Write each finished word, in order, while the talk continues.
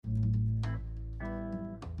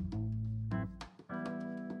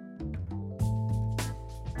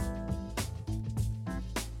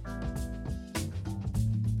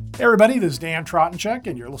Hey everybody, this is Dan Trottenchek,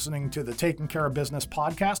 and you're listening to the Taking Care of Business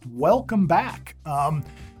podcast. Welcome back.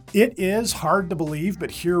 It is hard to believe,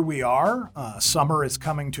 but here we are. Summer is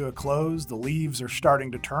coming to a close. The leaves are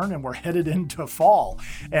starting to turn, and we're headed into fall.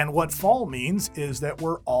 And what fall means is that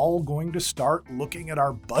we're all going to start looking at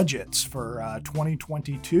our budgets for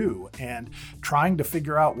 2022 and trying to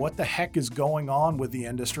figure out what the heck is going on with the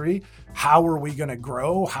industry. How are we going to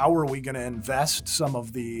grow? How are we going to invest some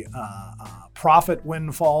of the profit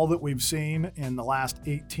windfall that we've seen in the last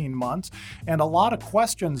 18 months? And a lot of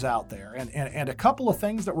questions out there. And a couple of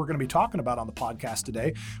things that we're going to be talking about on the podcast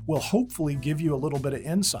today will hopefully give you a little bit of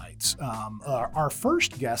insights. Our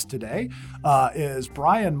first guest today is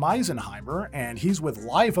Brian Meisenheimer, and he's with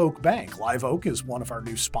Live Oak Bank. Live Oak is one of our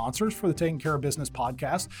new sponsors for the Taking Care of Business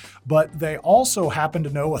podcast, but they also happen to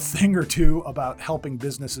know a thing or two about helping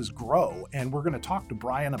businesses grow. And we're going to talk to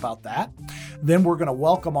Brian about that. Then we're going to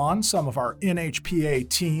welcome on some of our NHPA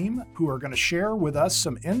team who are going to share with us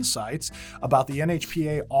some insights about the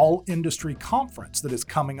NHPA All Industry Conference that is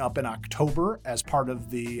coming up in October as part of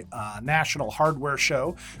the National Hardware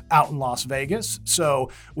Show out in Las Vegas. So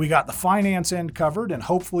we got the finance end covered, and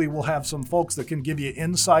hopefully we'll have some folks that can give you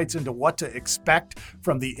insights into what to expect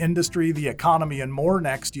from the industry, the economy, and more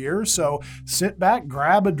next year. So sit back,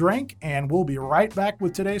 grab a drink, and we'll be right back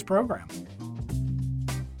with today's program.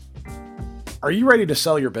 Are you ready to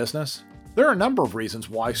sell your business? There are a number of reasons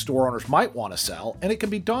why store owners might want to sell, and it can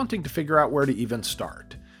be daunting to figure out where to even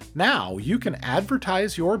start. Now, you can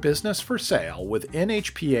advertise your business for sale with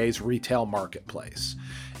NHPA's Retail Marketplace.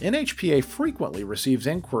 NHPA frequently receives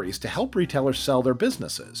inquiries to help retailers sell their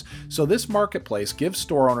businesses, so this marketplace gives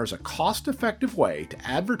store owners a cost-effective way to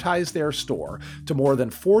advertise their store to more than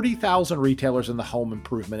 40,000 retailers in the home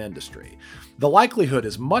improvement industry. The likelihood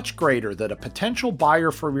is much greater that a potential buyer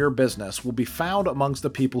for your business will be found amongst the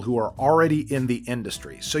people who are already in the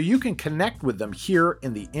industry, so you can connect with them here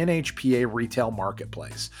in the NHPA Retail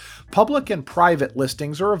Marketplace. Public and private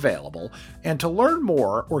listings are available, and to learn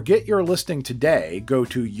more or get your listing today, go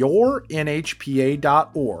to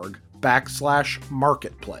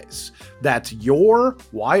yournhpa.org/marketplace. That's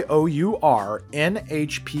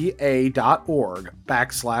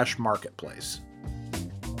yournhpa.org/marketplace.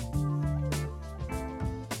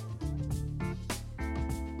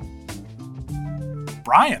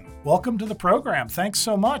 Brian, welcome to the program. Thanks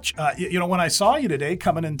so much. When I saw you today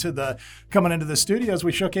coming into the studios,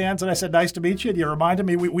 we shook hands and I said, "Nice to meet you." And you reminded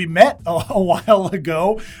me we met a while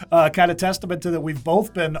ago. Kind of testament to that we've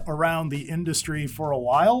both been around the industry for a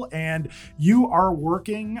while. And you are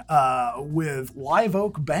working with Live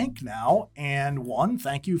Oak Bank now. And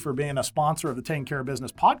thank you for being a sponsor of the Taking Care of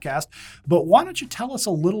Business podcast. But why don't you tell us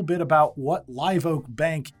a little bit about what Live Oak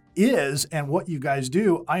Bank is and what you guys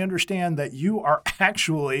do? I understand that you are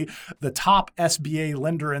actually the top SBA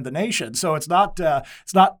lender in the nation, so it's not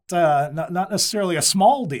necessarily a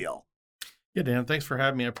small deal. Yeah, Dan, thanks for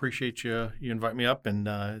having me. I appreciate you invite me up, and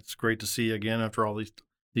it's great to see you again after all these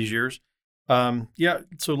years. So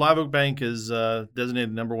Live Oak Bank is designated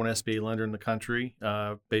the number one SBA lender in the country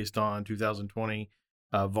based on 2020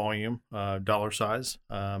 volume, dollar size.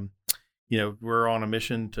 We're on a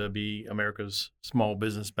mission to be America's small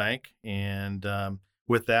business bank, and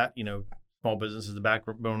with that, small business is the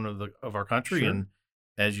backbone of our country. Sure. And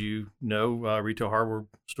as you know, retail hardware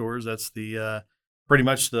stores, that's the pretty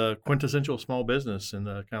much the quintessential small business and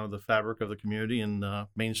the kind of the fabric of the community and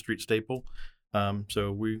Main Street staple.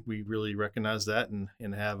 So we really recognize that and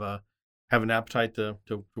have an appetite to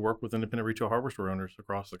work with independent retail hardware store owners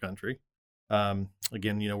across the country.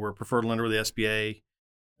 Again, we're a preferred lender with the SBA.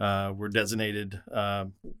 We're designated,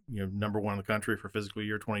 number one in the country for fiscal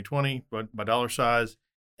year 2020 by dollar size,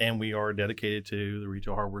 and we are dedicated to the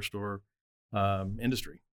retail hardware store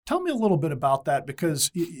industry. Tell me a little bit about that, because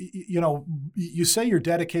you say you're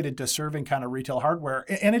dedicated to serving kind of retail hardware,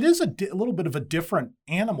 and it is a little bit of a different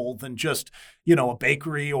animal than just a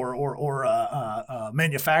bakery or a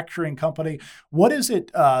manufacturing company. What is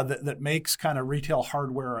it that makes kind of retail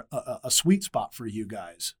hardware a sweet spot for you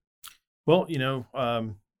guys? Well,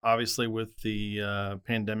 obviously, with the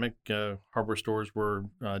pandemic, hardware stores were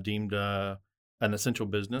deemed an essential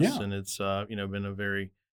business, yeah. And it's been a very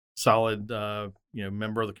solid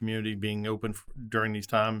member of the community, being open during these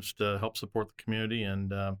times to help support the community,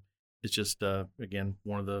 and it's just again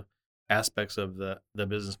one of the aspects of the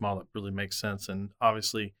business model that really makes sense. And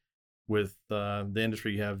obviously, with the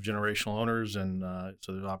industry, you have generational owners, and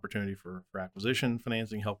so there's opportunity for acquisition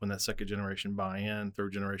financing, helping that second generation buy-in,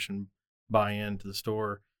 third generation buy-in to the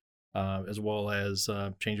store, as well as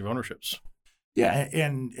change of ownerships. Yeah,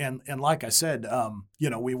 and like I said,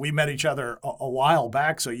 we met each other a while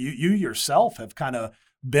back, so you yourself have kind of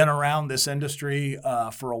been around this industry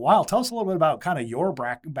for a while. Tell us a little bit about kind of your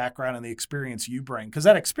background and the experience you bring, because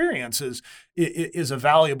that experience is a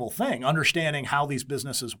valuable thing, understanding how these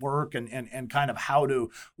businesses work and kind of how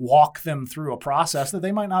to walk them through a process that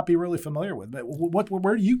they might not be really familiar with. But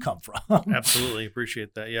where do you come from? Absolutely.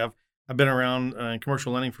 Appreciate that. Yeah. I've been around in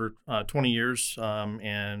commercial lending for 20 years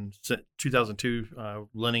and since 2002,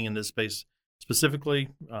 lending in this space specifically,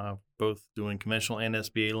 both doing conventional and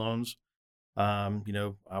SBA loans.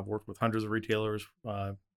 I've worked with hundreds of retailers,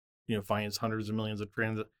 financed hundreds of millions of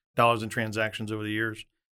dollars in transactions over the years.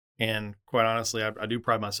 And quite honestly, I do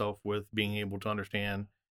pride myself with being able to understand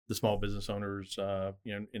the small business owners,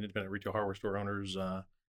 independent retail hardware store owners,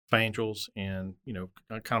 financials, and,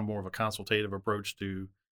 kind of more of a consultative approach to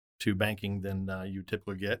banking than you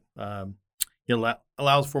typically get. It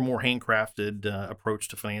allows for a more handcrafted approach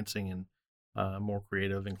to financing and more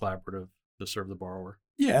creative and collaborative to serve the borrower.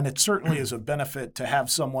 Yeah, and it certainly is a benefit to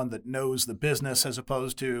have someone that knows the business as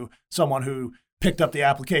opposed to someone who picked up the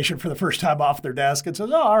application for the first time off their desk and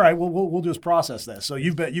says, "Oh, all right, we'll just process this." So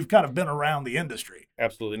you've kind of been around the industry.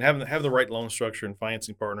 Absolutely, and having the right loan structure and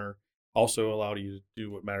financing partner also allow you to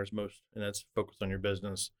do what matters most, and that's focus on your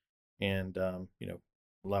business and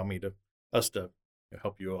allow us to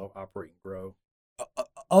help you operate and grow.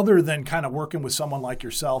 Other than kind of working with someone like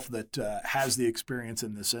yourself that has the experience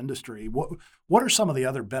in this industry, what are some of the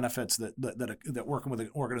other benefits that working with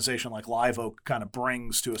an organization like Live Oak kind of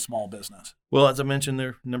brings to a small business? Well, as I mentioned,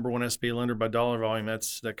 they're number one SBA lender by dollar volume.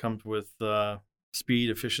 That comes with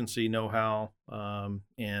speed, efficiency, know-how,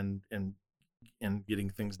 and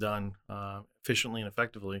getting things done efficiently and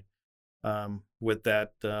effectively. With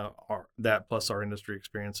that plus our industry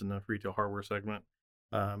experience in the retail hardware segment,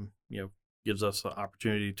 gives us the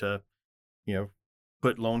opportunity to,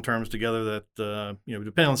 put loan terms together that,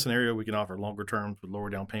 depending on the scenario, we can offer longer terms with lower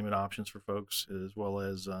down payment options for folks, as well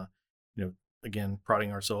as, again,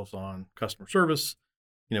 priding ourselves on customer service.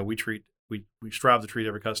 We strive to treat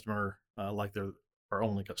every customer like they're our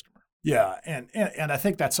only customer. Yeah, and I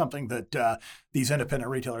think that's something that these independent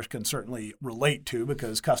retailers can certainly relate to,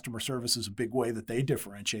 because customer service is a big way that they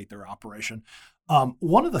differentiate their operation.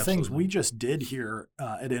 One of the things we just did here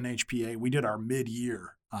at NHPA, we did our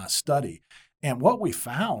mid-year study, and what we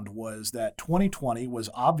found was that 2020 was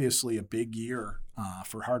obviously a big year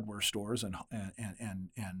for hardware stores and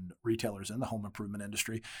retailers in the home improvement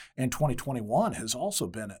industry. And 2021 has also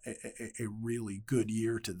been a really good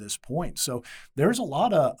year to this point. So there's a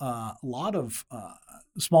lot of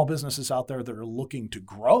small businesses out there that are looking to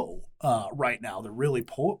grow right now. They're really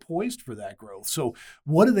poised for that growth. So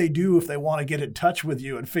what do they do if they want to get in touch with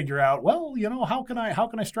you and figure out, well, how can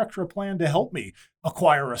I structure a plan to help me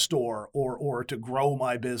acquire a store or to grow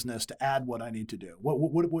my business, to add what I need to do?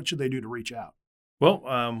 What should they do to reach out?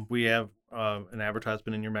 Well, we have an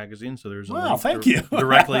advertisement in your magazine, so there's a link thank you.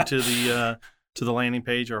 directly to the landing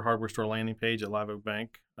page, our hardware store landing page at Live Oak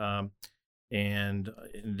Bank. And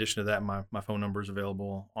in addition to that, my phone number is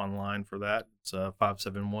available online for that. It's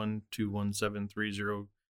 571-217-3022.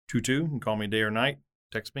 You can call me day or night,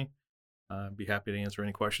 text me. I'd be happy to answer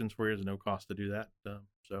any questions for you. There's no cost to do that.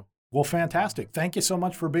 Well, fantastic. Thank you so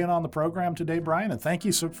much for being on the program today, Brian, and thank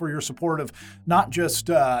you for your support of not just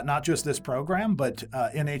this program, but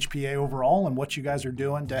NHPA overall and what you guys are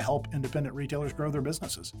doing to help independent retailers grow their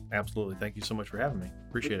businesses. Absolutely. Thank you so much for having me.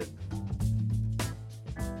 Appreciate it.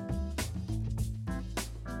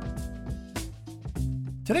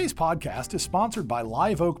 Today's podcast is sponsored by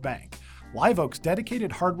Live Oak Bank. Live Oak's dedicated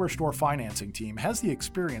hardware store financing team has the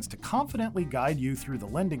experience to confidently guide you through the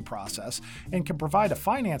lending process and can provide a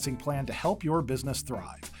financing plan to help your business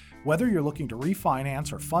thrive. Whether you're looking to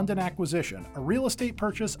refinance or fund an acquisition, a real estate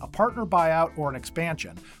purchase, a partner buyout, or an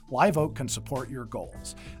expansion, Live Oak can support your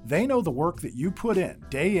goals. They know the work that you put in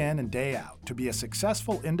and day out to be a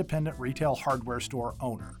successful independent retail hardware store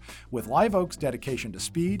owner. With Live Oak's dedication to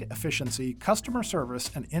speed, efficiency, customer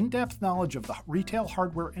service, and in-depth knowledge of the retail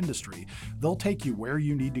hardware industry, they'll take you where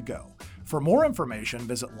you need to go. For more information,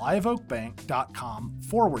 visit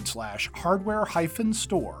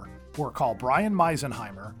liveoakbank.com/hardware-store or call Brian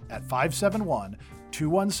Meisenheimer at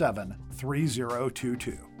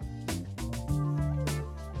 571-217-3022.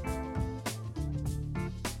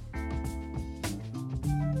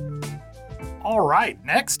 All right,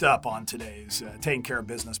 next up on today's Taking Care of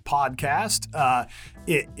Business podcast,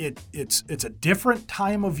 it's a different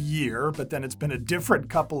time of year, but then it's been a different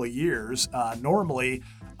couple of years. Normally,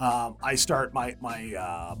 I start my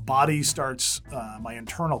body starts, my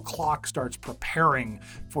internal clock starts preparing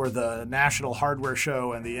for the National Hardware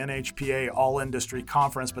Show and the NHPA All Industry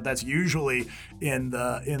Conference, but that's usually in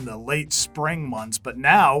the late spring months. But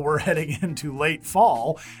now we're heading into late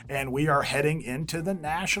fall, and we are heading into the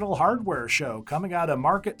National Hardware Show coming out of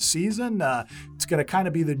market season. It's going to kind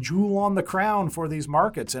of be the jewel on the crown for these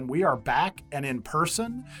markets, and we are back and in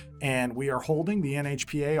person. And we are holding the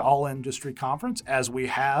NHPA All Industry Conference, as we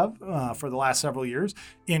have for the last several years,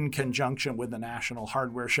 in conjunction with the National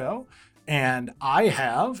Hardware Show. And I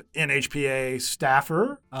have NHPA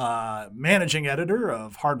staffer, managing editor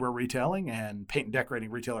of Hardware Retailing and Paint and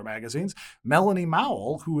Decorating Retailer magazines, Melanie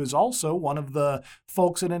Mowell, who is also one of the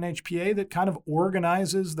folks at NHPA that kind of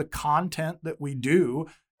organizes the content that we do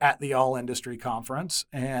at the All Industry Conference.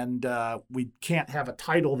 And we can't have a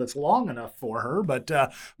title that's long enough for her, but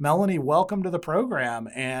Melanie, welcome to the program.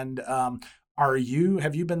 And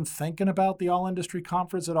have you been thinking about the All Industry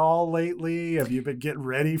Conference at all lately? Have you been getting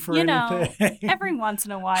ready for anything? Every once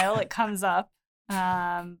in a while it comes up.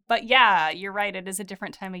 But yeah, you're right. It is a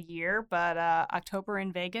different time of year, but October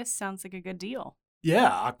in Vegas sounds like a good deal.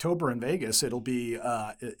 Yeah, October in Vegas. It'll be,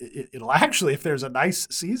 it'll actually, if there's a nice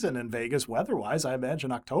season in Vegas weather-wise, I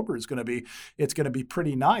imagine October is it's going to be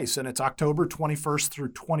pretty nice. And it's October 21st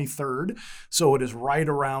through 23rd. So it is right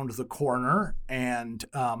around the corner. And,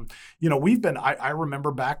 I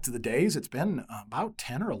remember back to the days, it's been about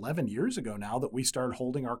 10 or 11 years ago now that we started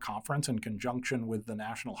holding our conference in conjunction with the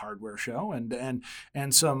National Hardware Show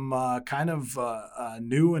and some kind of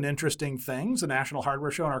new and interesting things. The National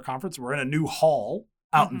Hardware Show and our conference, we're in a new hall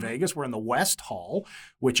out in Vegas. We're in the West Hall,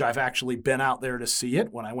 which I've actually been out there to see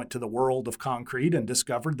it when I went to the World of Concrete and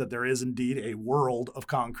discovered that there is indeed a World of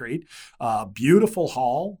Concrete. Beautiful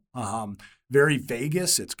hall, very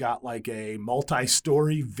Vegas. It's got like a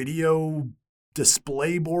multi-story video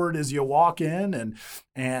display board as you walk in,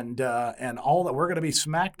 and all that. We're going to be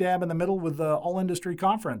smack dab in the middle with the All Industry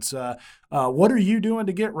Conference. What are you doing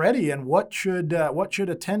to get ready, and what should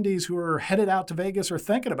attendees who are headed out to Vegas or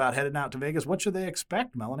thinking about heading out to Vegas, what should they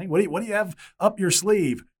expect, Melanie? What do you have up your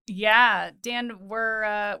sleeve? Yeah, Dan,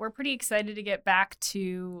 we're pretty excited to get back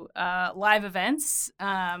to live events. Sure.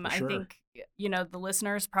 I think the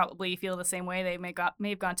listeners probably feel the same way. They may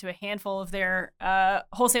have gone to a handful of their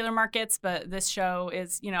wholesaler markets, but this show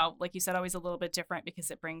is, like you said, always a little bit different because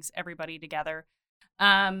it brings everybody together.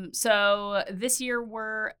 So this year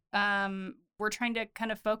we're trying to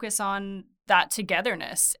kind of focus on that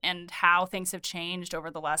togetherness and how things have changed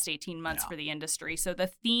over the last 18 months for the industry. So the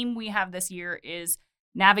theme we have this year is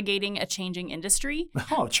navigating a changing industry.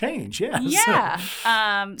 Oh, change, yes.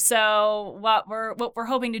 Yeah. So what we're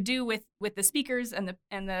hoping to do with the speakers and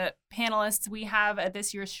the panelists we have at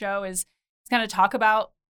this year's show is kind of talk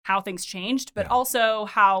about how things changed, but also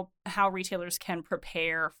how retailers can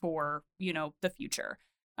prepare for the future.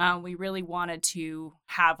 We really wanted to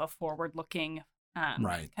have a forward-looking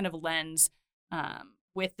kind of lens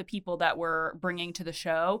with the people that we're bringing to the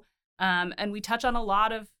show, and we touch on a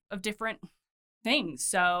lot of different things.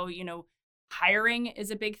 So, hiring is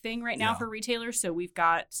a big thing right now for retailers. So we've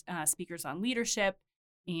got speakers on leadership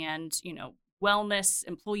and, wellness,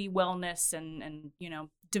 employee wellness and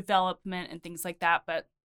development and things like that. But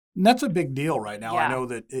that's a big deal right now. Yeah. I know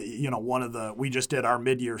that, we just did our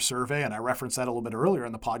mid-year survey, and I referenced that a little bit earlier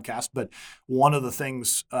in the podcast, but one of the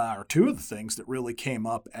things, or two of the things that really came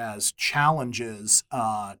up as challenges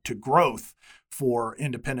to growth for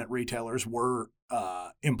independent retailers were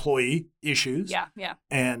employee issues. Yeah.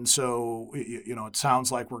 And so, it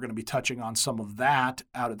sounds like we're going to be touching on some of that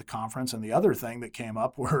out at the conference. And the other thing that came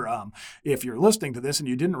up were, if you're listening to this and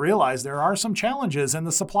you didn't realize, there are some challenges in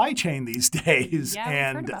the supply chain these days. Yeah,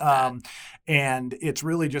 we've heard about that. And it's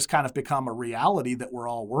really just kind of become a reality that we're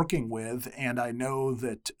all working with. And I know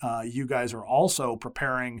that you guys are also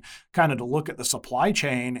preparing kind of to look at the supply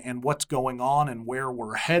chain and what's going on and where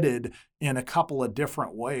we're headed in a couple of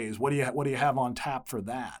different ways. What do you have on tap for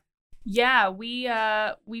that? Yeah, we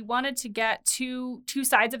wanted to get two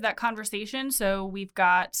sides of that conversation. So we've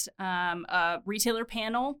got a retailer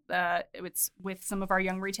panel. It's with some of our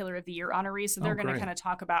Young Retailer of the Year honorees. So they're going to kind of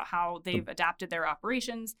talk about how they've adapted their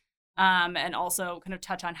operations, and also kind of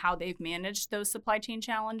touch on how they've managed those supply chain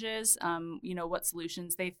challenges. What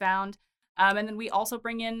solutions they found. And then we also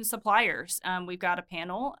bring in suppliers. We've got a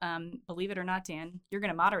panel. Believe it or not, Dan, you're going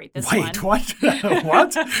to moderate this one. Wait, what?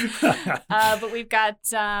 What? But we've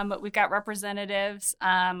got representatives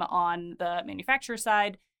on the manufacturer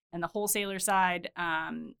side and the wholesaler side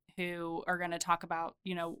who are going to talk about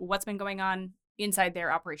what's been going on inside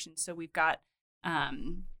their operations. So we've got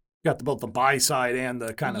got both the buy side and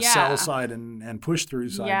the kind of sell side and push through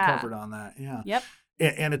side covered on that. Yeah. Yep.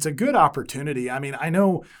 And it's a good opportunity. I mean, I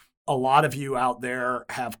know a lot of you out there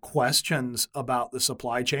have questions about the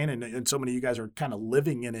supply chain, and so many of you guys are kind of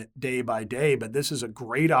living in it day by day, but this is a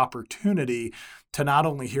great opportunity to not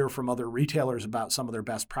only hear from other retailers about some of their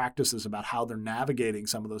best practices about how they're navigating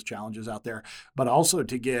some of those challenges out there, but also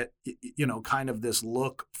to get, kind of this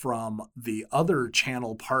look from the other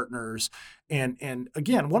channel partners. And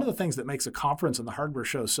again, one of the things that makes a conference and the hardware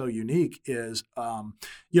show so unique is,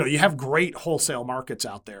 you have great wholesale markets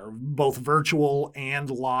out there, both virtual and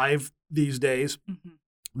live these days. Mm-hmm.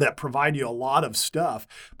 That provide you a lot of stuff.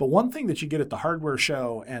 But one thing that you get at the hardware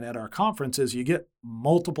show and at our conference is you get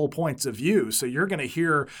multiple points of view. So you're going to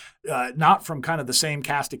hear not from kind of the same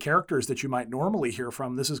cast of characters that you might normally hear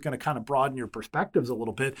from. This is going to kind of broaden your perspectives a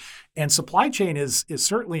little bit. And supply chain is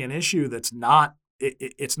certainly an issue that's not,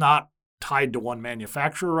 it's not tied to one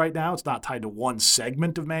manufacturer right now. It's not tied to one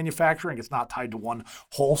segment of manufacturing. It's not tied to one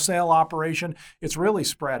wholesale operation. It's really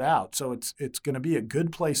spread out. So it's going to be a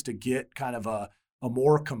good place to get kind of a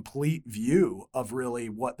more complete view of really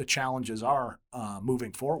what the challenges are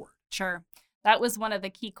moving forward. Sure. That was one of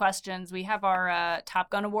the key questions. We have our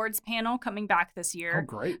Top Gun Awards panel coming back this year. Oh,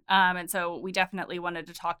 great. And so we definitely wanted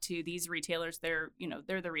to talk to these retailers. They're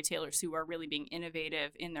the retailers who are really being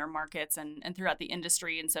innovative in their markets and throughout the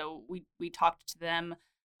industry. And so we talked to them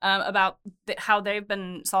about how they've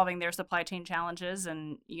been solving their supply chain challenges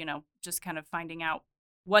and, just kind of finding out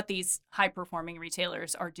what these high-performing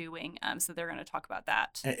retailers are doing. So they're going to talk about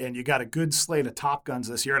that. And you got a good slate of Top Guns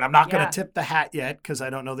this year. And I'm not going to tip the hat yet because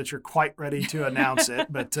I don't know that you're quite ready to announce it.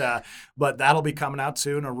 But that'll be coming out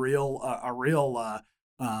soon. A real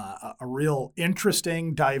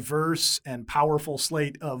interesting, diverse, and powerful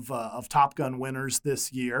slate of Top Gun winners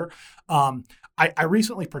this year. I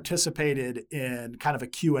recently participated in kind of a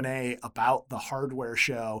Q&A about the hardware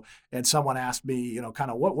show, and someone asked me, kind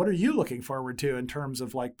of what are you looking forward to in terms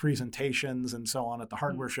of like presentations and so on at the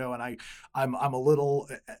hardware show? And I'm a little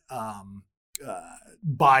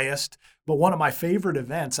biased, but one of my favorite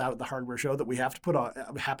events out at the hardware show that we happen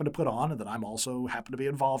to put on, and that I'm also happen to be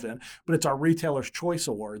involved in, but it's our Retailer's Choice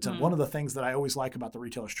Awards. And one of the things that I always like about the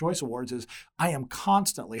Retailer's Choice Awards is I am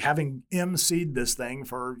constantly, having emceed this thing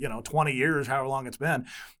for 20 years, however long it's been,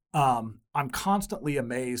 I'm constantly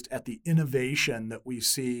amazed at the innovation that we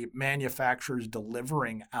see manufacturers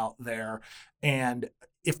delivering out there. And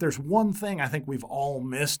if there's one thing I think we've all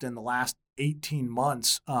missed in the last 18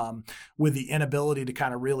 months with the inability to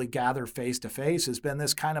kind of really gather face to face has been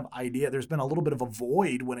this kind of idea. There's been a little bit of a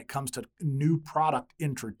void when it comes to new product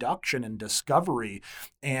introduction and discovery.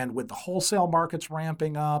 And with the wholesale markets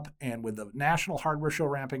ramping up and with the National Hardware Show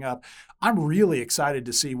ramping up, I'm really excited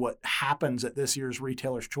to see what happens at this year's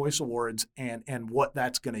Retailer's Choice Awards and what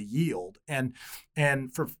that's going to yield. And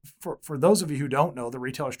for those of you who don't know, the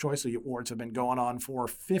Retailer's Choice Awards have been going on for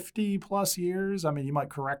 50 plus years. I mean, you might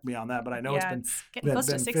correct me on that, but I know it's been close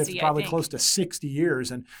to 60, 50, probably close to 60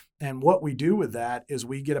 years. And what we do with that is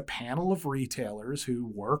we get a panel of retailers who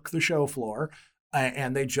work the show floor,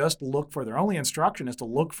 and they just look for, their only instruction is to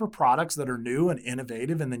look for products that are new and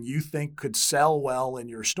innovative and then you think could sell well in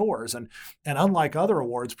your stores. And unlike other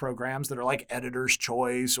awards programs that are like Editor's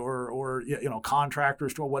Choice or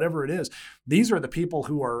Contractor's Choice, whatever it is, these are the people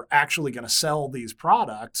who are actually going to sell these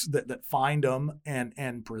products that find them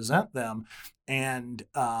and present them. And,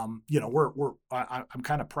 I'm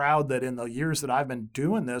kind of proud that in the years that I've been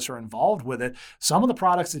doing this or involved with it, some of the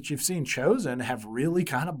products that you've seen chosen have really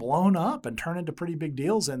kind of blown up and turned into pretty big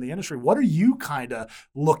deals in the industry. What are you kind of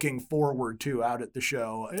looking forward to out at the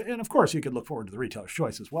show? And of course, you could look forward to the Retailer's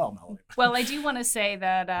Choice as well, Melody. Well, I do want to say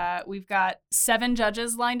that we've got 7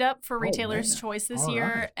 judges lined up for Retailer's Choice this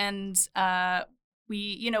year. Right. And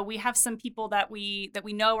we have some people that we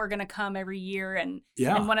know are going to come every year, and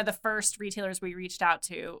one of the first retailers we reached out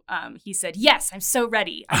to, he said, "Yes, I'm so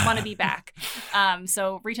ready. I want to be back."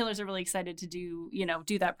 So retailers are really excited to do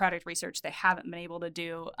that product research they haven't been able to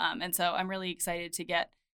do, and so I'm really excited to get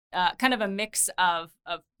kind of a mix of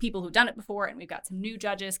people who've done it before, and we've got some new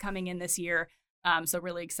judges coming in this year. So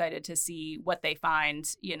really excited to see what they find,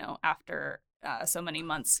 after so many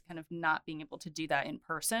months kind of not being able to do that in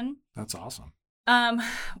person. That's awesome.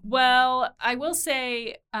 Well, I will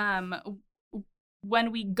say,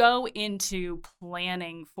 when we go into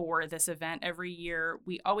planning for this event every year,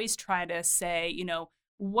 we always try to say,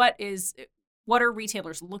 what are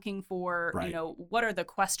retailers looking for? Right. What are the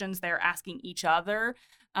questions they're asking each other?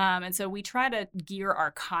 And so we try to gear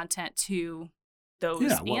our content to those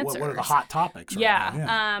Yeah. answers. What are the hot topics? Right Yeah.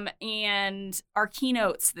 now? And our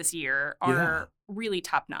keynotes this year are really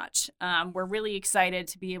top notch. We're really excited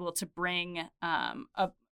to be able to bring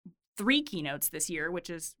 3 keynotes this year, which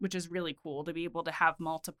is really cool to be able to have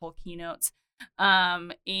multiple keynotes.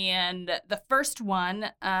 And the first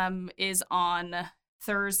one is on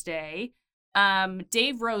Thursday.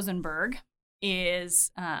 Dave Rosenberg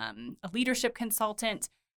is a leadership consultant.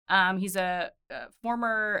 He's a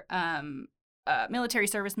former military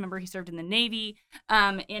service member. He served in the Navy,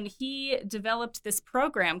 and he developed this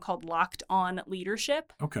program called Locked On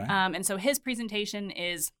Leadership. Okay. And so his presentation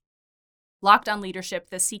is Locked On Leadership,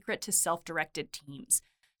 the secret to self-directed teams.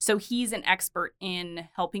 So he's an expert in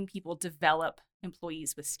helping people develop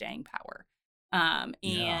employees with staying power.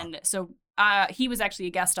 And so he was actually a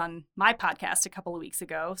guest on my podcast a couple of weeks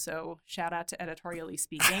ago. So shout out to Editorially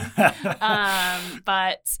Speaking.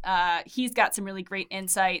 But he's got some really great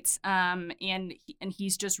insights. And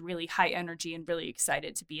he's just really high energy and really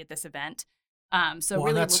excited to be at this event. So well,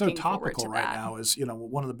 really that's looking so forward topical to right that. now. Is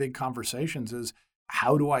one of the big conversations is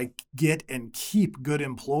how do I get and keep good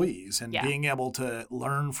employees, and being able to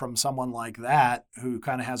learn from someone like that who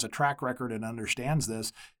kind of has a track record and understands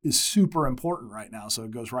this is super important right now. So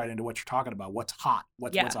it goes right into what you're talking about. What's hot?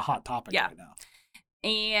 What's a hot topic right now?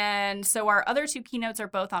 And so our other 2 keynotes are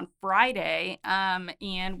both on Friday.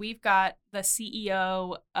 And we've got the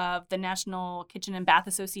CEO of the National Kitchen and Bath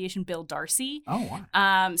Association, Bill Darcy. Oh,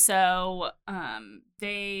 wow. So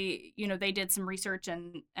they did some research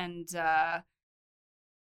and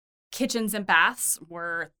kitchens and baths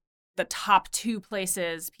were the top 2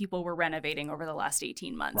 places people were renovating over the last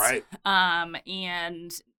 18 months. Right.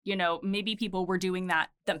 And, maybe people were doing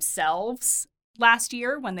that themselves last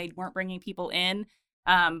year when they weren't bringing people in.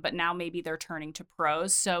 But now maybe they're turning to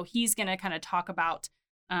pros. So he's going to kind of talk about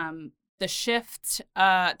the shift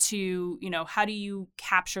to, how do you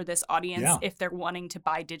capture this audience if they're wanting to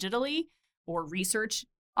buy digitally or research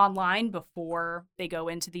online before they go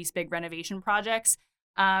into these big renovation projects.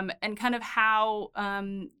 And kind of how,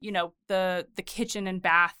 the kitchen and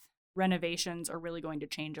bath renovations are really going to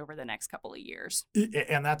change over the next couple of years.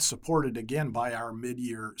 And that's supported, again, by our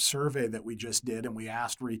mid-year survey that we just did. And we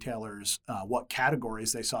asked retailers what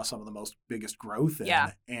categories they saw some of the most biggest growth in.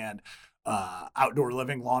 Yeah. And outdoor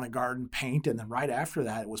living, lawn and garden, paint. And then right after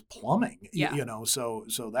that, it was plumbing. Yeah. So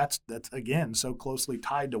that's again, so closely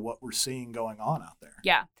tied to what we're seeing going on out there.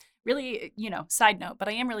 Yeah. Really, side note, but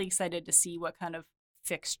I am really excited to see what kind of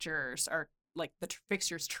fixtures are like the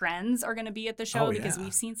fixtures trends are going to be at the show because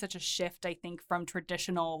we've seen such a shift, I think, from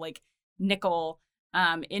traditional like nickel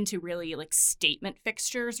into really like statement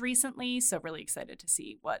fixtures recently. So really excited to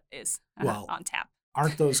see what is on tap.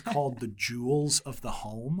 Aren't those called the jewels of the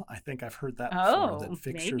home? I think I've heard that before, that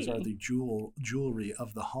fixtures are the jewelry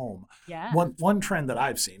of the home. Yeah. One trend that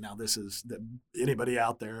I've seen, now this is anybody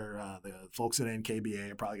out there, the folks at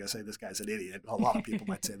NKBA are probably going to say this guy's an idiot. A lot of people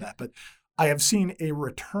might say that, but I have seen a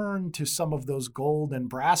return to some of those gold and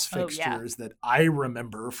brass fixtures that I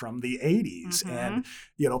remember from the 80s. Mm-hmm.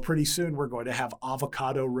 And, pretty soon we're going to have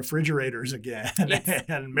avocado refrigerators again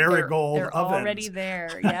and marigold they're ovens. Already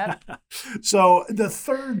there, yep. So the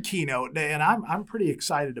third keynote, and I'm pretty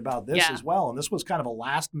excited about this as well. And this was kind of a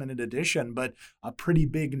last minute addition, but a pretty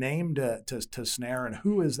big name to snare. And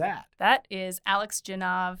who is that? That is Alex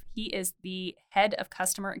Janov. He is the head of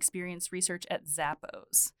customer experience research at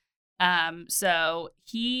Zappos. So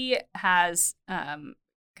he has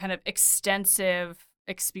kind of extensive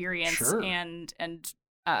experience and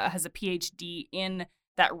has a PhD in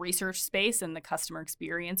that research space and the customer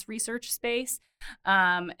experience research space.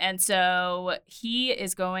 And so he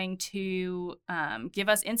is going to give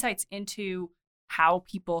us insights into how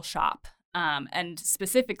people shop. And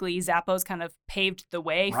specifically, Zappos kind of paved the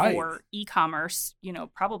way for e-commerce,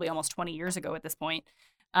 probably almost 20 years ago at this point.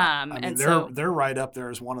 They're right up there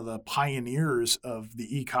as one of the pioneers of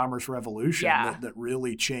the e-commerce revolution that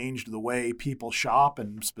really changed the way people shop,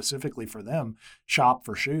 and specifically for them, shop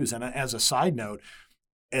for shoes. And as a side note,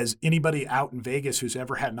 as anybody out in Vegas who's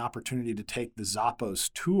ever had an opportunity to take the Zappos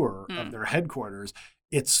tour of their headquarters,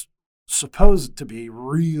 it's supposed to be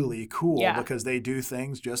really cool because they do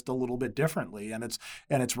things just a little bit differently, and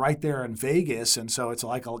it's right there in Vegas, and so it's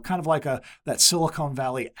like that Silicon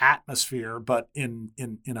Valley atmosphere, but in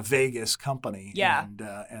a Vegas company. And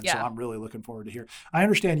so I'm really looking forward to hear. I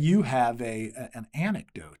understand you have an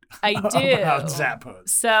anecdote. I do about Zappos.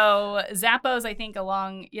 So Zappos, I think,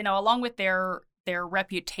 along with their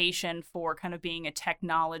reputation for kind of being a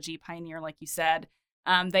technology pioneer, like you said.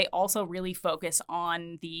 They also really focus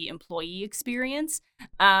on the employee experience.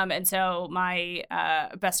 And so my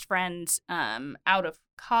best friend out of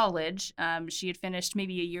college, she had finished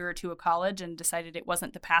maybe a year or two of college and decided it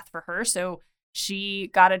wasn't the path for her. So she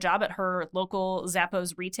got a job at her local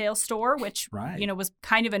Zappos retail store, which, was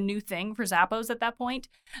kind of a new thing for Zappos at that point.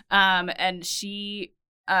 And she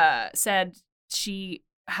said she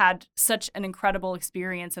had such an incredible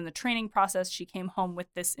experience in the training process. She came home with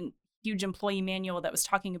this huge employee manual that was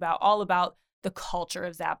talking about all about the culture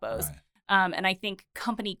of Zappos. Right. And I think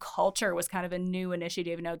company culture was kind of a new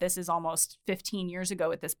initiative. This is almost 15 years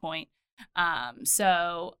ago at this point.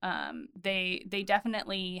 So they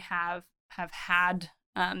definitely have had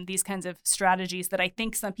these kinds of strategies that I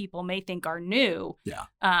think some people may think are new. Yeah.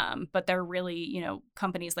 But they're really,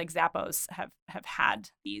 companies like Zappos have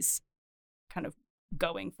had these kind of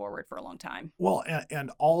going forward for a long time. Well,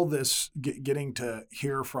 and all this getting to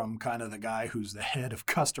hear from kind of the guy who's the head of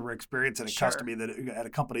customer experience at a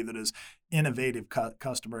company that is innovative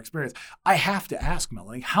customer experience. I have to ask,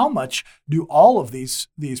 Melanie, how much do all of these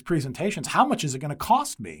presentations, how much is it going to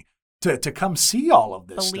cost me to come see all of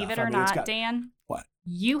this Believe stuff? it or not, Dan, what?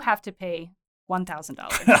 You have to pay $1,000.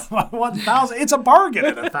 $1,000. It's a bargain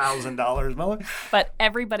at $1,000, Melanie. But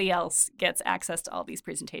everybody else gets access to all these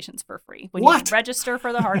presentations for free. When you register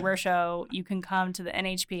for the hardware show, you can come to the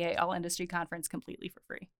NHPA All Industry Conference completely for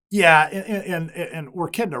free. Yeah, and we're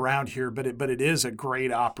kidding around here, but it is a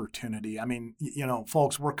great opportunity. I mean,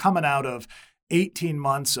 folks, we're coming out of 18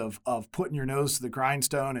 months of putting your nose to the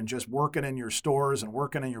grindstone and just working in your stores and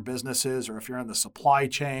working in your businesses, or if you're in the supply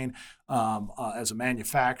chain as a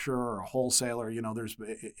manufacturer or a wholesaler,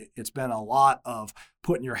 it's been a lot of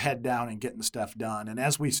putting your head down and getting stuff done. And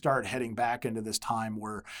as we start heading back into this time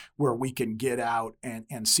where we can get out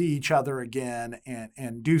and see each other again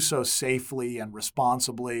and do so safely and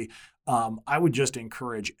responsibly, I would just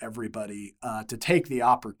encourage everybody to take the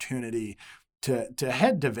opportunity to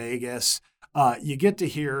head to Vegas. You get to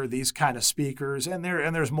hear these kind of speakers, and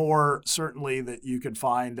there's more certainly that you can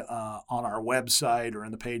find on our website or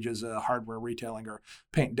in the pages of Hardware Retailing or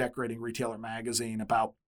Paint and Decorating Retailer magazine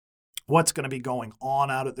about what's going to be going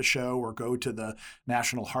on out at the show, or go to the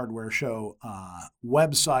National Hardware Show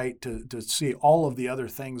website to see all of the other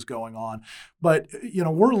things going on. But,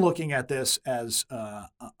 we're looking at this as a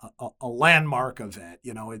landmark event.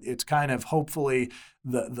 It's kind of hopefully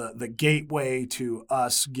the gateway to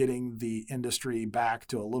us getting the industry back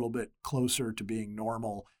to a little bit closer to being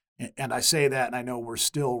normal. And I say that, and I know we're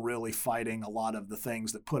still really fighting a lot of the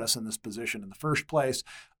things that put us in this position in the first place.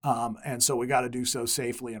 And so we got to do so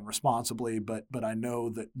safely and responsibly. But I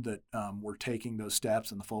know that we're taking those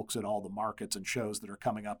steps, and the folks at all the markets and shows that are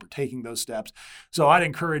coming up are taking those steps. So I'd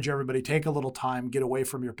encourage everybody, take a little time, get away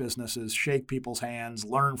from your businesses, shake people's hands,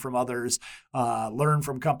 learn from others, learn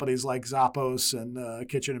from companies like Zappos and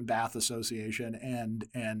Kitchen and Bath Association, and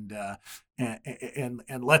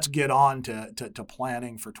let's get on to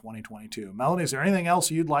planning for 2022. Melanie, is there anything else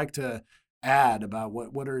you'd like to add about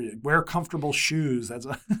wear comfortable shoes? That's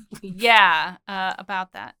about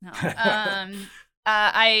that. No.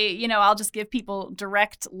 I'll just give people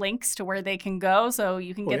direct links to where they can go, so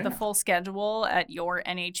you can get the full schedule at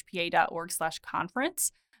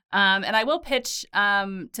yournhpa.org/conference. And I will pitch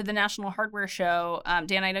to the National Hardware Show.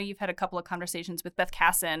 Dan, I know you've had a couple of conversations with Beth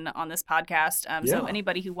Casson on this podcast. So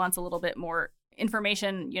anybody who wants a little bit more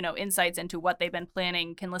information, insights into what they've been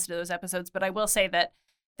planning can listen to those episodes. But I will say that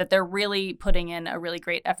they're really putting in a really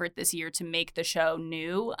great effort this year to make the show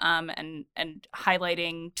new, and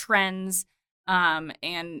highlighting trends,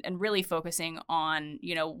 and really focusing on,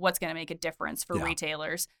 what's going to make a difference for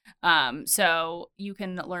retailers. So you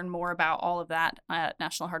can learn more about all of that at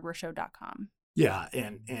nationalhardwareshow.com. Yeah,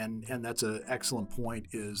 and that's an excellent point.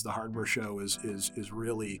 Is the hardware show is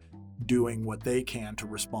really doing what they can to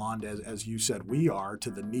respond, as you said, we are, to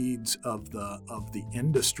the needs of the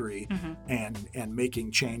industry, and making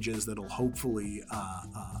changes that'll hopefully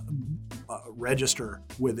register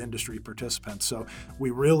with industry participants. So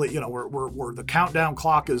we really, we're the countdown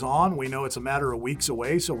clock is on. We know it's a matter of weeks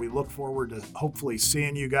away, so we look forward to hopefully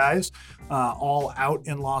seeing you guys all out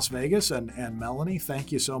in Las Vegas. And Melanie,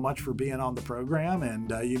 thank you so much for being on the program, and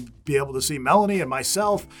you'll be able to see Melanie and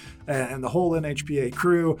myself and the whole NHPA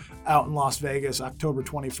crew out in Las Vegas, October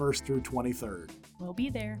 21st through 23rd. We'll be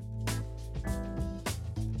there.